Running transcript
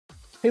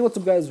Hey, what's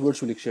up guys,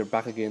 VirtuallyAkshay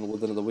back again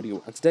with another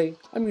video, and today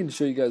I'm going to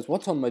show you guys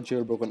what's on my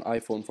jailbroken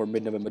iPhone for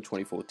mid-November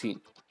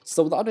 2014.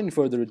 So without any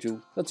further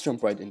ado, let's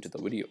jump right into the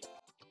video.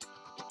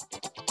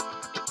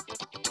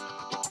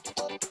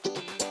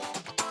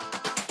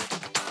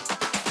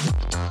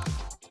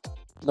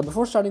 Now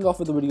before starting off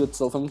with the video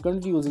itself, I'm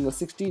currently using a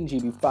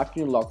 16GB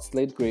factory unlocked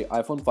slate grey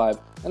iPhone 5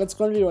 and it's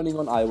currently running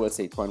on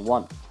iOS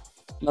 8.1.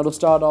 Now to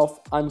start off,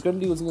 I'm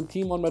currently using a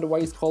theme on my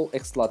device called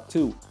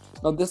XLA2.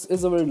 Now this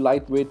is a very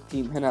lightweight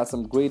theme and has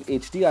some great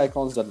HD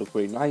icons that look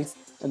very nice,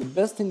 and the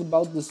best thing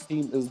about this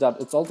theme is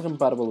that it's also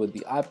compatible with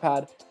the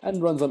iPad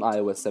and runs on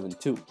iOS 7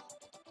 too.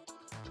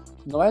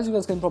 Now as you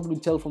guys can probably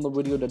tell from the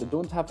video that I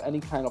don't have any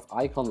kind of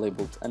icon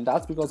labels, and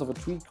that's because of a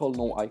tweak called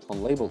no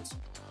icon labels.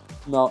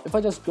 Now if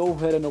I just go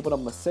ahead and open up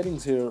my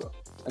settings here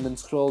and then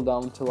scroll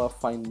down until I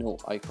find no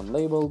icon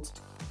labels,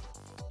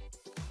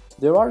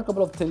 there are a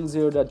couple of things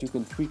here that you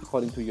can tweak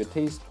according to your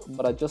taste,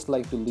 but I just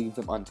like to leave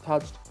them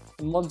untouched,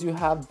 and once you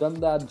have done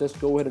that, just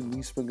go ahead and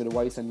respring your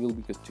device and you'll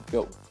be good to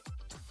go.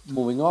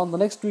 Moving on, the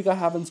next tweak I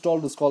have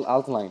installed is called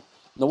Alkaline.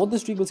 Now what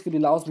this tweak basically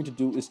allows me to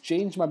do is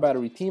change my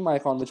battery theme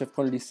icon, which I've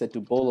currently set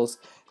to Bolus,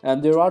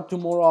 and there are two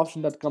more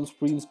options that comes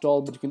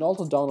pre-installed, but you can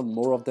also download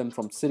more of them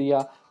from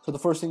Cydia. So the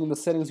first thing in the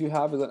settings you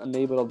have is an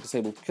enable or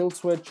disable kill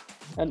switch,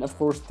 and of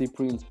course the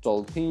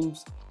pre-installed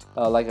themes.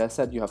 Like I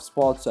said, you have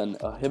Spots and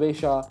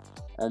Hibesha,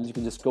 and you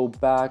can just go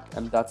back,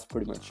 and that's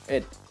pretty much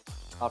it.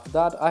 After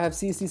that, I have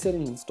CC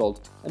settings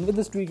installed, and with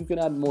this tweak you can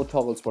add more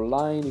toggles per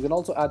line. You can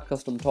also add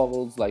custom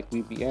toggles like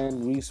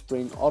VPN,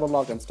 respring,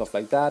 autolock and stuff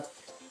like that.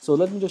 So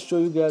let me just show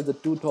you guys the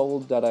two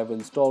toggles that I've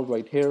installed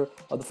right here.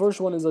 The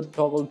first one is a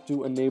toggle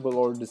to enable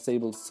or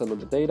disable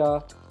cellular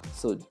data,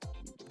 so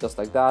just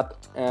like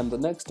that. And the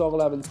next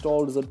toggle I've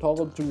installed is a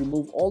toggle to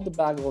remove all the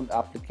background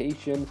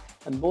application,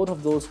 and both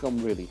of those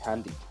come really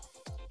handy.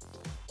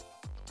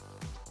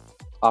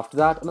 After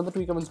that, another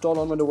tweak I've installed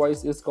on my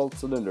device is called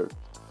Cylinder.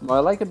 Now I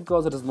like it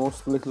because it has more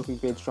slick looking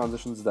page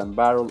transitions than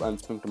Barrel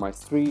and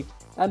Springtomize 3,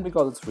 and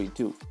because it's free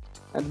too.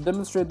 And to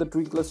demonstrate the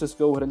tweak, let's just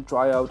go ahead and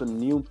try out a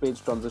new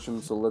page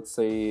transition. So let's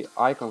say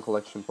icon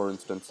collection for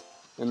instance,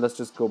 and let's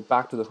just go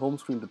back to the home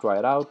screen to try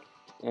it out,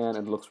 and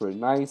it looks very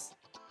nice.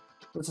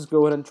 Let's just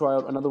go ahead and try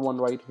out another one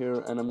right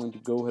here, and I'm going to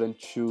go ahead and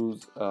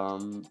choose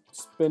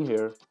spin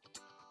here,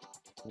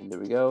 and there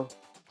we go,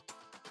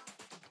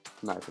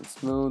 nice and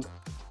smooth,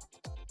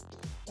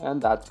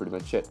 and that's pretty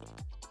much it.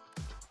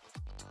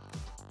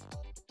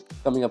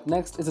 Coming up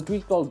next is a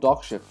tweak called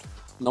Dock Shift.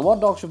 Now what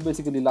Dock Shift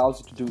basically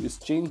allows you to do is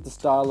change the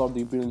style or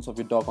the appearance of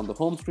your dock on the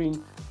home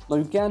screen. Now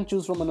you can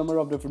choose from a number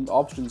of different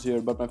options here,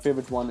 but my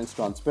favorite one is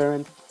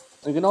transparent.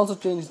 You can also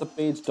change the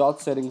page dot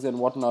settings and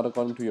whatnot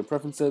according to your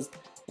preferences.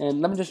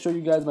 And let me just show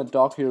you guys my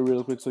dock here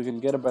real quick so you can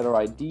get a better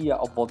idea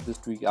of what this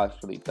tweak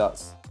actually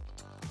does.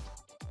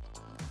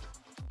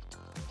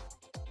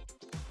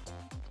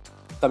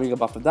 Coming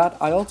up after that,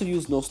 I also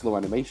use no slow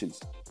animations.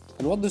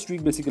 And what this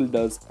tweak basically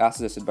does, as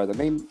suggested by the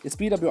name, is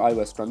speed up your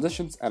iOS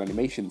transitions and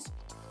animations.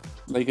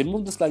 Now you can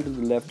move the slider to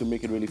the left to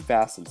make it really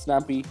fast and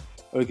snappy,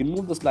 or you can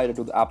move the slider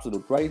to the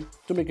absolute right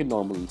to make it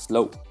normal and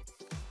slow.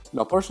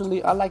 Now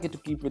personally, I like it to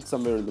keep it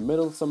somewhere in the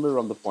middle, somewhere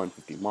around the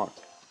 0.50 mark.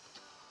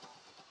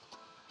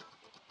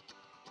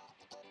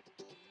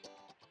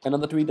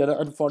 Another tweak that I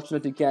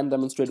unfortunately can't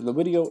demonstrate in the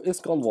video is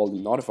called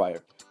Volume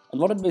Notifier. And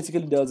what it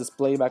basically does is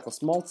play back a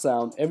small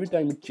sound every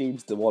time you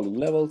change the volume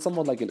level,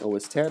 somewhat like in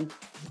OS X.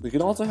 You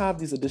can also have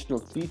these additional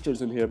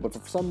features in here, but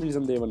for some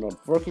reason they were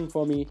not working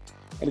for me.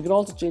 And you can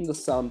also change the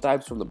sound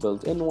types from the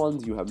built-in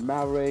ones. You have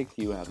Maverick,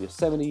 you have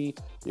Yosemite,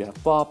 you have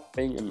Pop,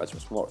 Ping, and much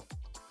more.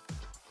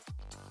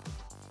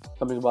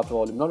 Coming up after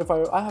Volume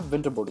Notifier, I have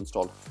Winterboard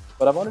installed,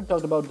 but I've already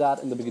talked about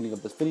that in the beginning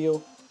of this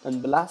video.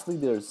 And lastly,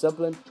 there is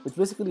Zeppelin, which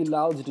basically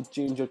allows you to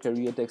change your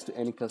career text to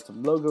any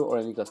custom logo or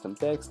any custom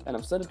text, and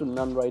I've set it to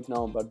none right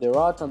now, but there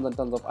are tons and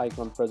tons of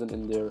icons present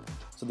in there.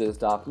 So there's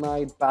Dark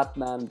Knight,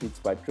 Batman, Beats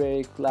by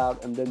Dre,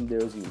 Cloud, and then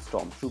there's even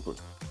Stormtrooper.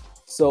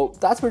 So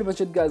that's pretty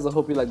much it guys. I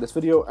hope you liked this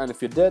video, and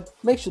if you did,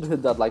 make sure to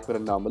hit that like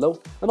button down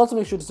below, and also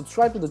make sure to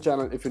subscribe to the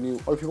channel if you're new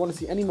or if you want to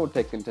see any more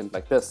tech content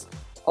like this.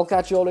 I'll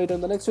catch you all later in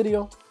the next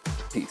video.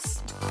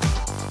 Peace.